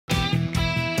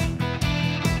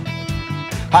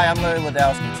Hi, I'm Larry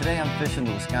Ladowski. Today I'm fishing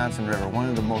the Wisconsin River, one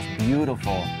of the most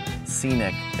beautiful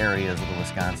scenic areas of the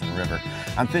Wisconsin River.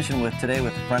 I'm fishing today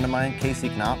with a friend of mine,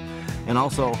 Kanaup, and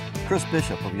also Chris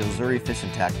Bishop of Yo-Zuri Fishing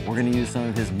Tackle. We're going to use some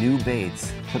of his new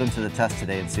baits, put them to the test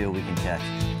today and see what we can catch.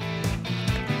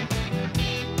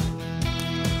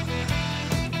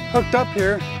 Hooked up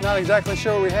here, not exactly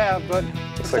sure what we have, but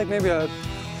looks like maybe I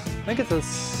think it's a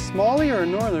smallie or a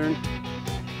northern.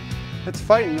 It's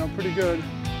fighting though pretty good.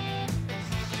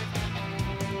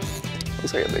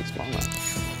 Looks like a big smallmouth.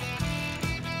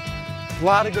 A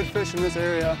lot of good fish in this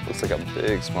area. Looks like a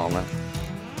big smallmouth.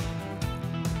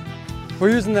 We're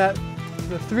using the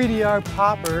 3DR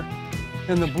popper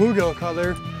in the bluegill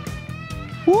color.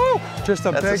 Woo! Just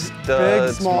a big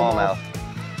smallmouth.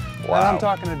 Wow. And I'm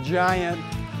talking a giant.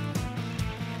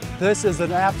 This is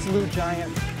an absolute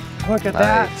giant. Look at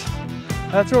that.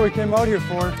 That's what we came out here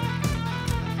for.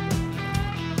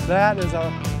 That is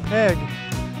a pig.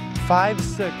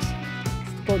 5'6",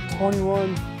 about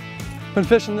 21. Been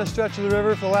fishing this stretch of the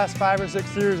river for the last 5 or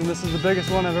 6 years, and this is the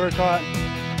biggest one I've ever caught.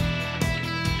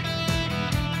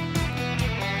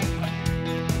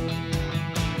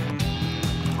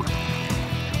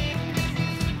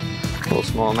 Little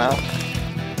smallmouth.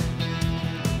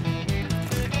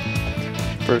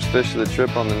 First fish of the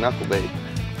trip on the knuckle bait.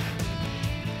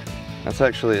 That's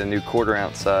actually a new 1/4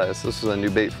 ounce size. This is a new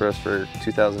bait for us for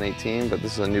 2018, but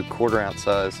this is a new 1/4 ounce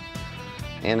size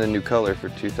and a new color for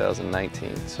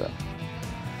 2019. So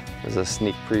there's a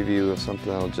sneak preview of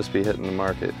something that'll just be hitting the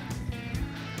market.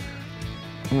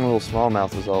 And a little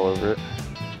smallmouth is all over it.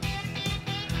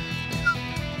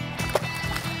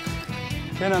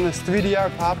 Again on this 3DR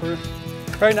popper.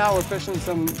 Right now we're fishing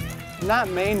some, not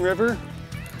main river,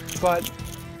 but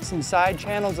some side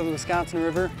channels of the Wisconsin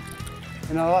River.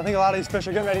 You know, I think a lot of these fish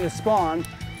are getting ready to spawn,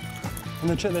 and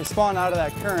they spawn out of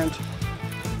that current.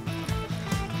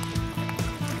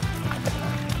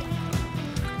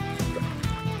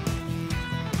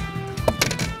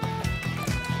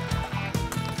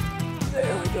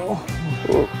 There we go.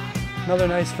 Ooh. Another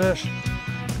nice fish.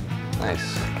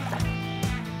 Nice.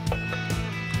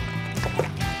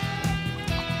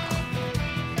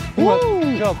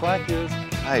 Look how black he is.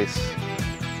 Nice.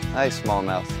 Nice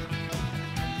smallmouth.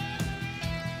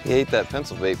 He ate that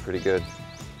pencil bait pretty good.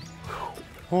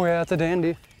 Oh yeah, that's a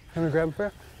dandy. Can we grab him for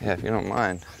you? Yeah, if you don't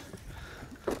mind.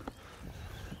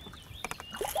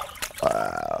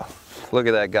 Wow. Look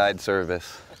at that guide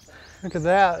service. Look at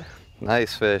that.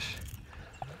 Nice fish.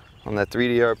 On that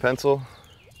 3DR pencil.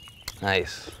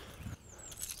 Nice.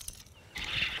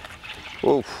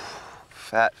 Whoa.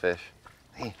 Fat fish.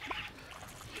 Hey.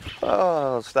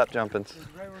 Oh, stop jumping.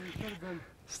 Right where he should have been.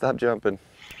 Stop jumping.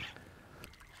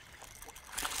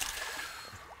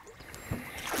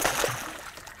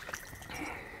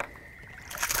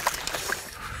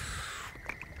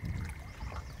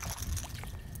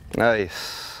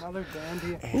 Nice. Another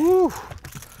dandy. Woo.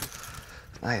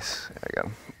 Nice. There I got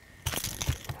him.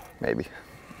 Maybe.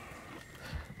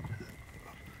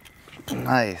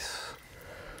 Nice.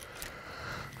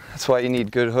 That's why you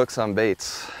need good hooks on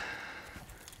baits.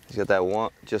 He's got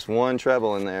that just one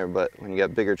treble in there, but when you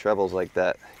got bigger trebles like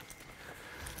that,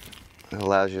 it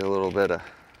allows you a little bit of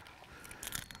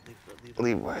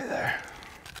leeway there.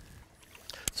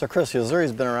 So Chris,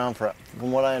 Yo-Zuri's been around for,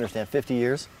 from what I understand, 50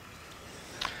 years?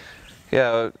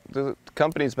 Yeah, the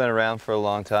company's been around for a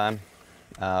long time.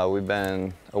 We've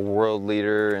been a world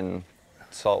leader in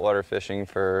saltwater fishing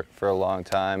for a long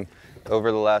time.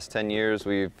 Over the last 10 years,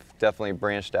 we've definitely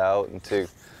branched out into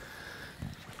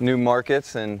new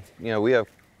markets, and we have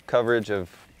coverage of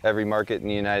every market in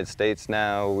the United States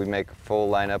now. We make a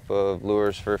full lineup of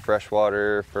lures for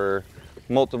freshwater, for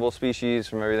multiple species,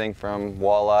 from everything from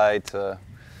walleye to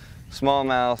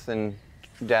smallmouth and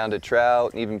down to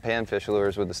trout, and even panfish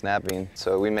lures with the snap bean.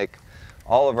 So we make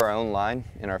all of our own line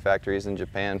in our factories in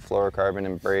Japan, fluorocarbon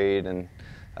and braid and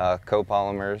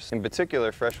copolymers. In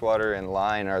particular, freshwater and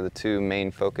line are the two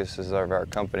main focuses of our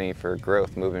company for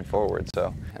growth moving forward.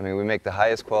 So, I mean, we make the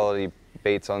highest quality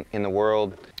baits in the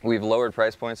world. We've lowered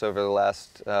price points over the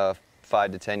last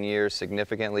 5 to 10 years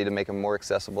significantly to make them more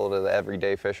accessible to the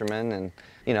everyday fisherman. And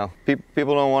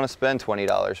people don't want to spend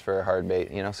 $20 for a hard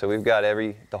bait. So we've got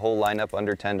the whole lineup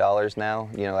under $10 now.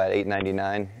 At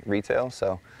 $8.99 retail.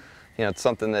 So, it's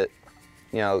something that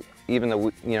even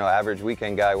the average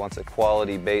weekend guy wants a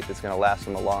quality bait that's going to last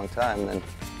him a long time. Then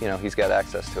he's got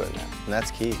access to it now. And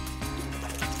that's key.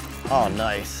 Oh,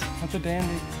 nice. That's a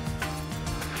dandy.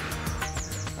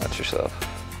 Watch yourself.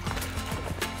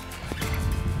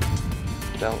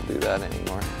 Don't do that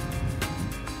anymore.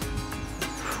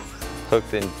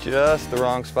 Hooked in just the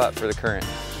wrong spot for the current.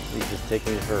 He's just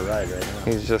taking you for a ride right now.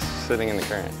 He's just sitting in the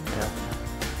current. Yeah.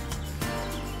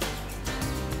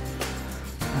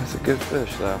 That's a good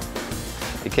fish though.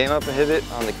 He came up and hit it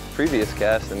on the previous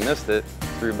cast and missed it,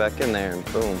 threw back in there and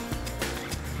boom.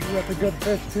 You got the good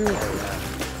fish too.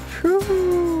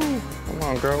 Whew. Come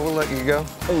on girl, we'll let you go.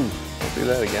 Oh, don't do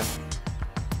that again.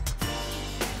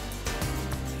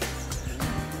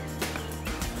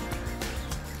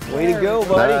 Way to go,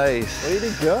 buddy. Nice. Way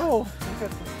to go.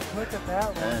 Look at that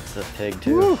one. That's a pig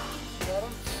too.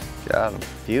 Got him.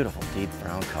 Beautiful deep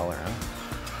brown color, huh?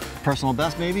 Personal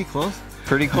best maybe, close?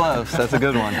 Pretty close, that's a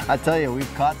good one. I tell you,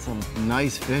 we've caught some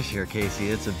nice fish here, Casey.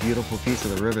 It's a beautiful piece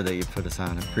of the river that you put us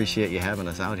on. I appreciate you having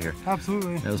us out here.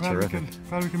 Absolutely. That was terrific.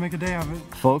 Glad we can make a day of it.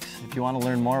 Folks, if you want to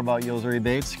learn more about Yo-Zuri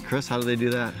baits, Chris, how do they do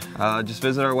that? Just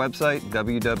visit our website,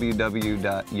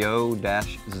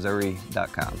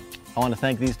 www.yo-zuri.com. I want to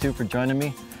thank these two for joining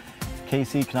me.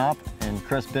 Casey Kanaup and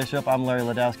Chris Bishop. I'm Larry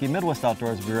Ladowski. Midwest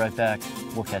Outdoors will be right back.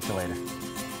 We'll catch you later.